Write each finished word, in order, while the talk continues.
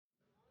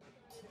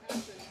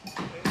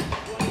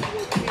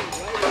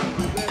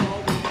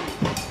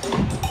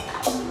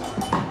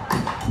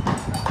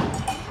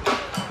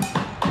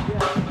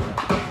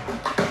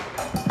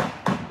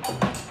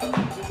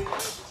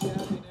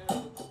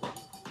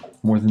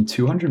than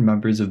 200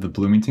 members of the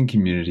Bloomington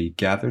community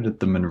gathered at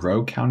the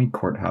Monroe County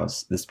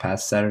Courthouse this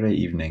past Saturday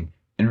evening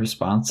in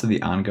response to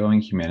the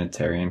ongoing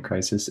humanitarian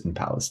crisis in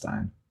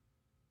Palestine.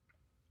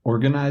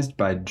 Organized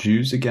by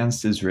Jews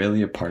Against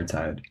Israeli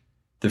Apartheid,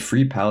 the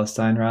Free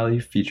Palestine rally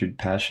featured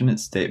passionate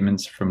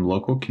statements from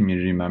local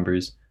community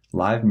members,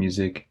 live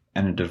music,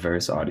 and a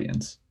diverse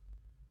audience.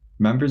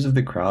 Members of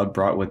the crowd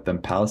brought with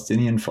them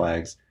Palestinian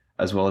flags,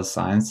 as well as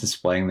signs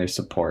displaying their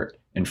support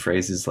in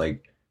phrases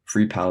like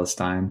Free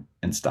Palestine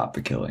and Stop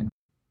the Killing.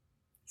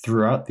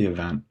 Throughout the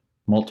event,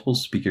 multiple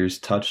speakers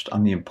touched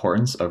on the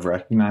importance of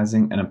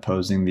recognizing and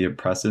opposing the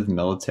oppressive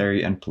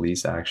military and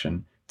police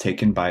action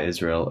taken by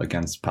Israel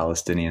against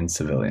Palestinian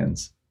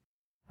civilians.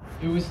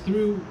 It was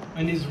through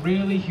an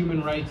Israeli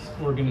human rights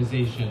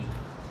organization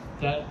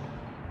that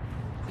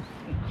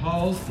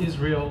calls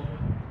Israel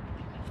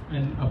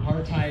an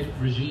apartheid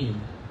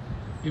regime.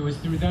 It was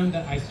through them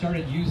that I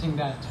started using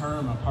that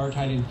term,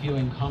 apartheid, and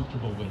feeling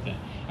comfortable with it.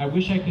 I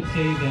wish I could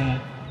say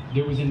that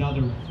there was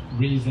another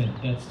reason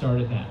that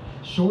started that.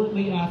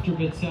 Shortly after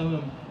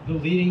B'Tselem, the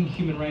leading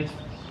human rights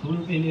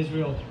group in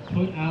Israel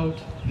put out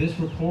this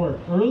report.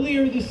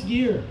 Earlier this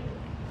year,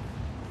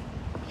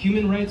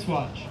 Human Rights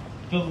Watch,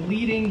 the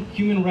leading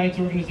human rights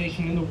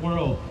organization in the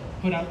world,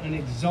 put out an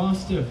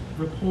exhaustive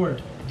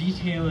report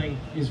detailing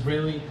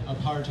Israeli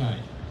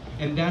apartheid.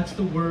 And that's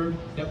the word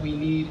that we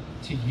need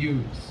to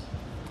use.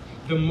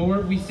 The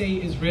more we say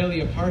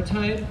Israeli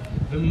apartheid,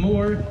 the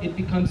more it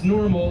becomes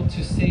normal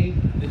to say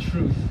the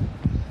truth.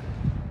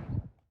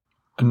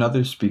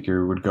 Another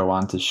speaker would go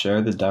on to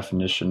share the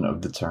definition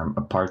of the term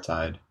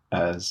apartheid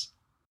as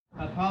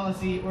a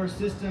policy or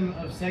system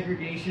of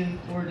segregation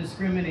or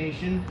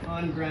discrimination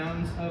on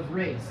grounds of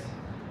race.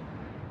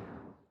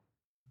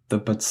 The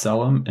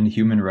B'Tselem and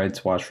Human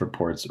Rights Watch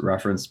reports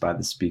referenced by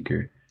the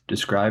speaker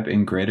describe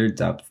in greater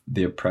depth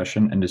the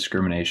oppression and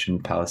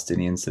discrimination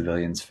Palestinian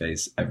civilians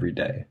face every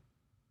day.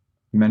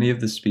 Many of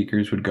the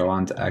speakers would go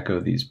on to echo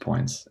these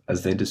points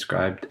as they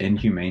described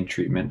inhumane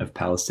treatment of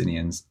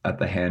Palestinians at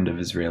the hand of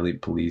Israeli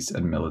police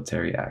and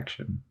military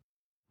action.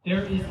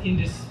 There is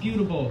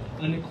indisputable,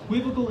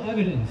 unequivocal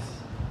evidence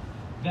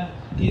that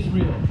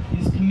Israel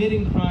is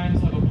committing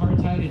crimes of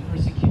apartheid and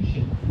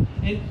persecution.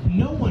 And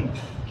no one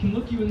can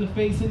look you in the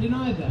face and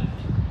deny that.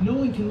 No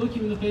one can look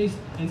you in the face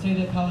and say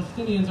that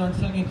Palestinians aren't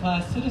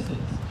second-class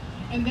citizens.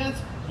 And that's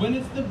when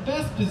it's the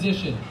best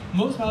position.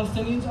 Most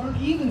Palestinians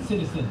aren't even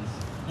citizens.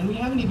 And we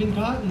haven't even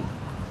gotten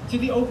to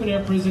the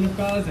open-air prison of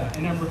Gaza.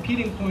 And I'm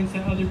repeating points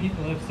that other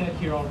people have said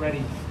here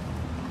already.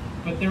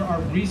 But there are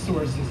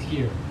resources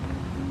here.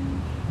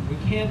 We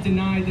can't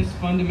deny this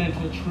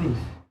fundamental truth.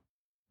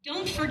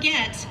 Don't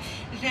forget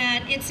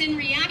that it's in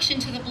reaction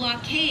to the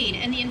blockade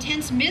and the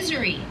intense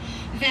misery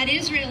that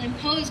Israel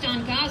imposed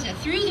on Gaza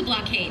through the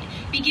blockade,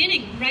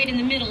 beginning right in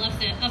the middle of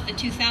the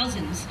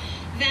 2000s,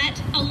 that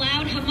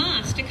allowed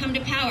Hamas to come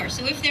to power.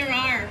 So if there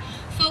are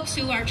folks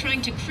who are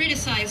trying to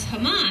criticize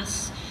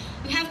Hamas,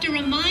 you have to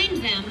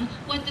remind them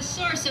what the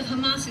source of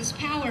Hamas's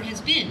power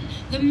has been,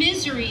 the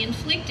misery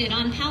inflicted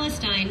on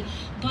Palestine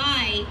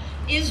by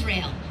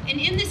Israel. And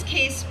in this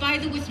case, by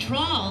the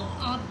withdrawal,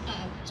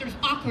 sort of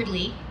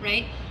awkwardly,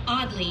 right,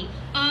 oddly,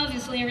 of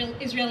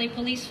Israeli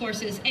police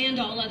forces and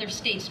all other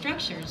state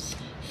structures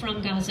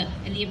from Gaza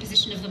and the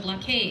imposition of the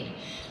blockade,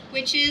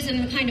 which is,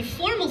 in the kind of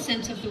formal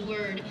sense of the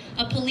word,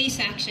 a police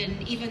action,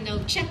 even though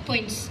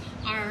checkpoints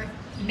are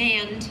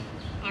manned,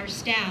 are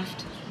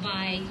staffed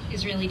by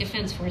Israeli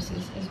defense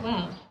forces as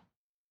well.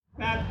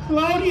 That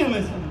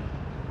colonialism,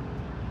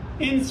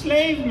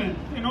 enslavement,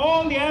 and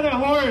all the other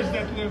horrors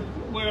that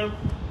we're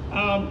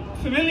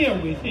familiar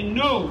with and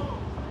know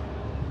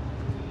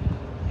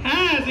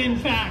has, in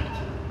fact,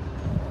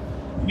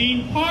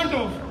 been part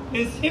of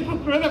this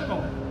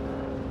hypocritical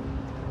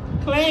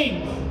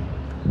claims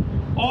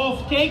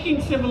of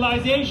taking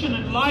civilization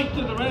and light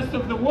to the rest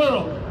of the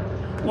world,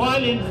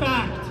 while in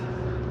fact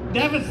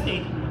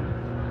devastating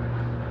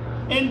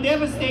them. And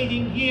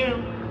devastating here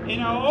in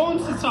our own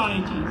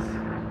societies.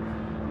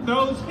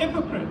 Those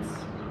hypocrites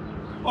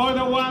are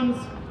the ones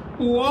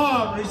who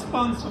are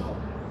responsible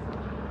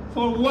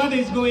for what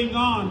is going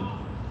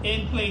on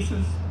in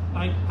places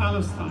like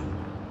Palestine.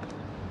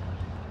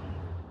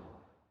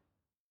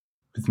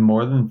 With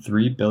more than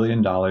 $3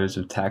 billion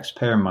of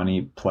taxpayer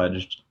money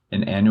pledged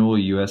in annual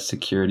U.S.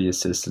 security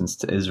assistance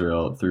to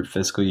Israel through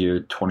fiscal year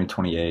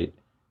 2028,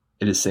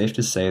 it is safe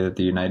to say that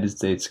the United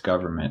States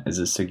government is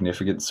a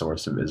significant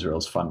source of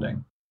Israel's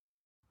funding.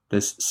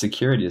 This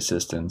security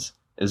assistance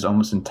is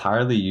almost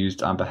entirely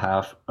used on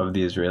behalf of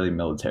the Israeli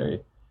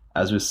military,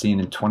 as was seen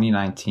in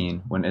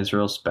 2019 when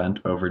Israel spent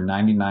over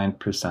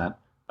 99%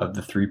 of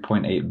the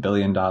 $3.8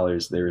 billion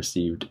they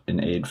received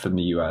in aid from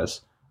the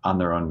U.S. on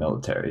their own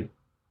military.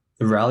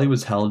 The rally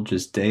was held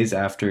just days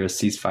after a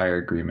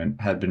ceasefire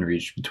agreement had been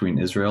reached between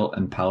Israel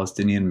and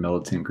Palestinian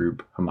militant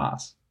group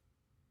Hamas.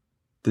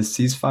 The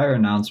ceasefire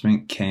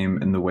announcement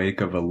came in the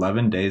wake of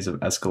 11 days of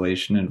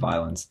escalation and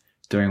violence,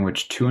 during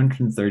which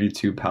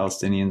 232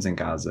 Palestinians in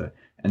Gaza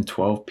and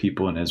 12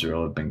 people in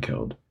Israel have been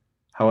killed.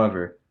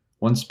 However,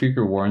 One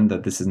speaker warned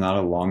that this is not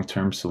a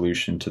long-term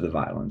solution to the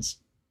violence.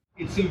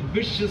 It's a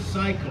vicious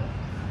cycle.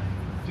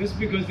 Just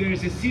because there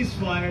is a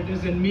ceasefire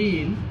doesn't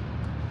mean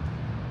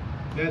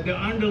that the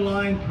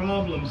underlying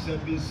problems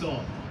have been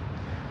solved.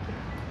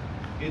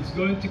 It's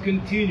going to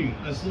continue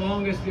as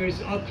long as there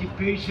is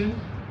occupation,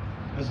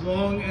 as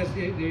long as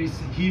there is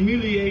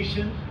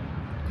humiliation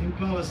in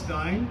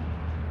Palestine.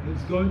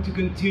 It's going to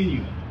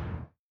continue.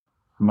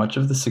 Much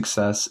of the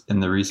success in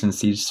the recent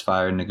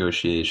ceasefire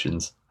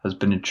negotiations has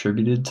been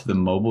attributed to the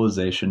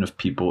mobilization of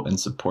people in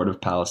support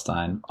of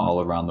Palestine all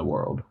around the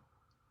world.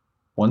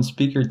 One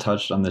speaker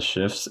touched on the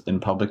shifts in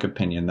public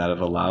opinion that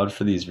have allowed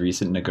for these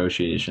recent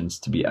negotiations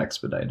to be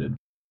expedited.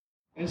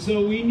 And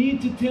so we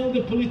need to tell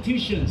the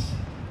politicians,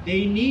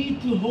 they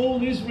need to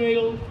hold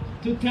Israel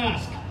to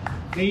task.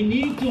 They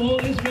need to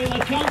hold Israel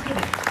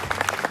accountable.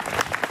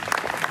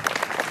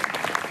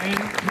 And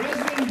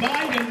President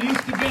Biden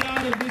needs to get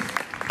out of this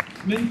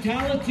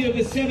mentality of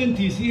the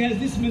 70s. He has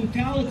this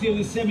mentality of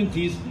the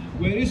 70s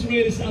where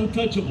Israel is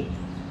untouchable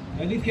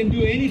and it can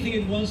do anything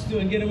it wants to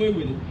and get away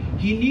with it.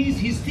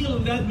 He's still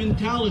in that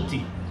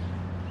mentality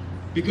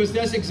because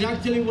that's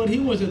exactly what he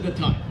was at the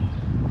time.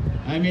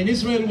 I mean,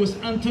 Israel was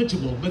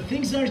untouchable, but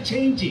things are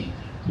changing.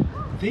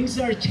 Things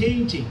are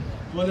changing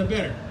for the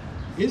better.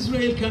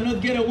 Israel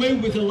cannot get away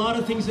with a lot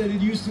of things that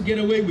it used to get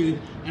away with.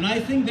 And I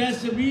think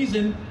that's the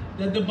reason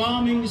that the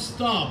bombing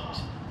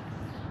stopped.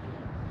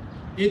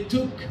 It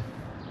took,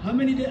 how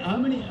many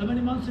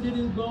months did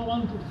it go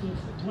on to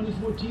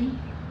 2014?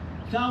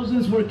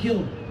 Thousands were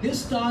killed.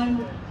 This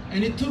time,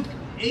 and it took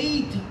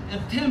 8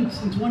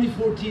 attempts in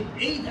 2014,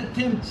 8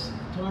 attempts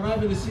to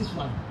arrive at a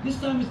ceasefire. This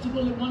time it took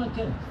only 1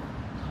 attempt.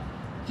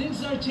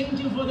 Things are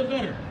changing for the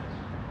better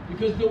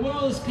because the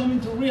world is coming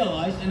to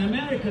realize, and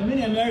America,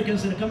 many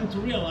Americans are coming to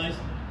realize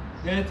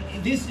that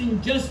this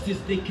injustice,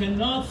 they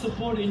cannot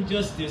support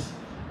injustice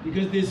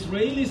because the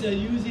Israelis are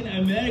using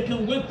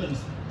American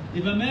weapons.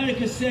 If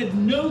America said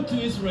no to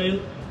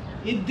Israel,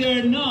 it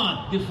dare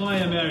not defy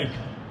America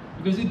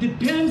because it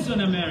depends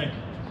on America.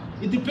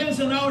 It depends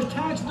on our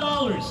tax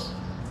dollars.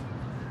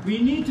 We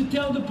need to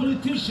tell the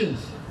politicians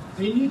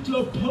they need to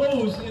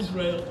oppose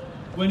Israel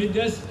when it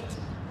does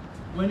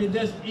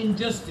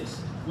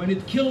injustice, when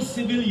it kills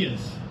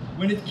civilians,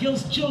 when it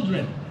kills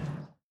children.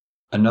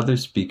 Another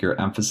speaker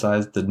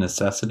emphasized the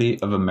necessity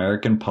of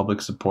American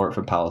public support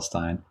for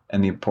Palestine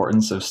and the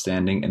importance of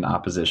standing in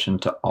opposition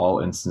to all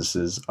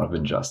instances of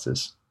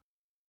injustice.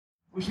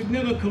 We should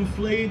never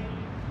conflate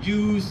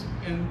Jews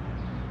and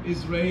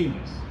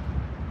Israelis.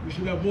 We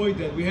should avoid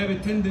that. We have a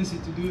tendency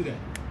to do that.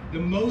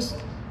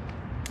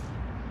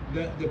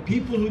 The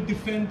people who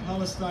defend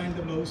Palestine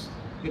the most,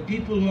 the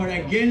people who are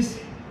against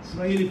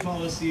Israeli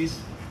policies,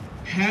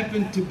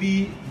 happen to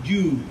be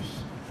Jews.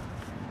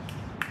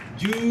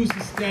 Jews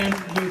stand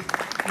with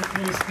the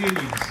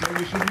Palestinians, so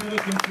we should never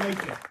conflate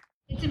them.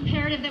 It's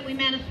imperative that we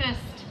manifest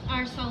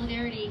our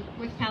solidarity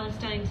with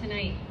Palestine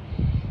tonight.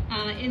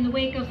 In the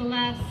wake of the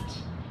last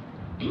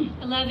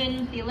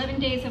 11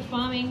 days of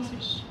bombings,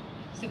 which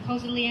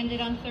supposedly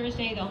ended on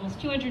Thursday, the almost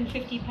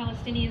 250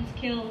 Palestinians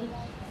killed,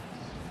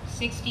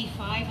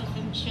 65 of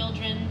them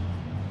children.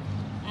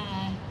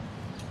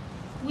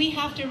 We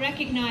have to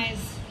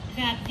recognize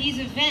that these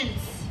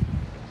events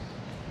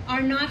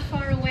are not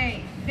far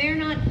away. They're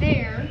not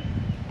there,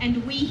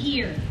 and we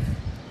here.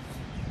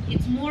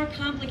 It's more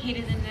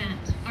complicated than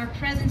that. Our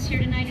presence here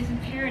tonight is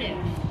imperative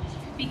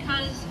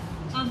because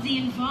of the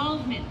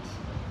involvement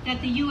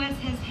that the U.S.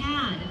 has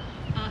had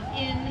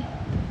in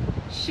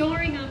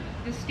shoring up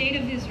the state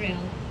of Israel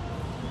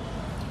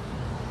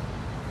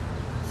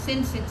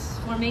since its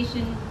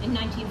formation in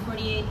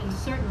 1948 and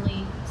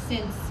certainly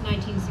since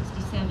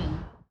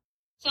 1967.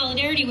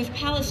 Solidarity with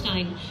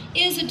Palestine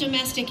is a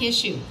domestic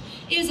issue,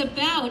 is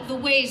about the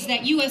ways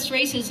that U.S.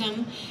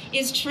 racism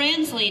is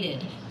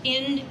translated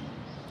in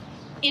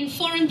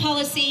foreign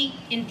policy,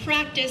 in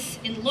practice,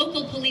 in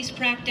local police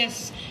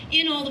practice,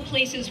 in all the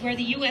places where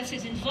the U.S.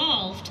 is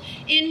involved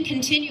in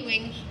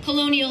continuing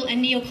colonial and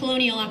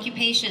neo-colonial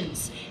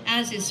occupations,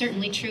 as is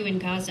certainly true in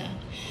Gaza.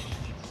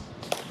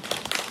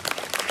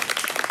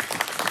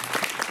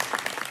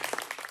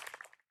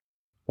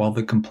 While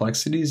the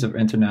complexities of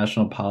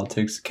international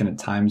politics can at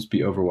times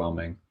be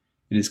overwhelming,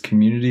 it is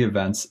community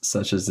events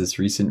such as this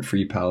recent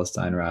Free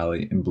Palestine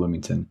rally in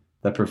Bloomington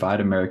that provide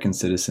American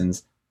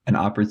citizens an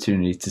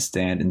opportunity to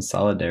stand in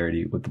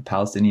solidarity with the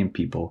Palestinian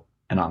people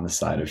and on the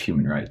side of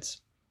human rights.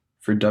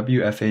 For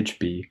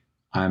WFHB,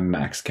 I'm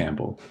Max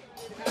Campbell.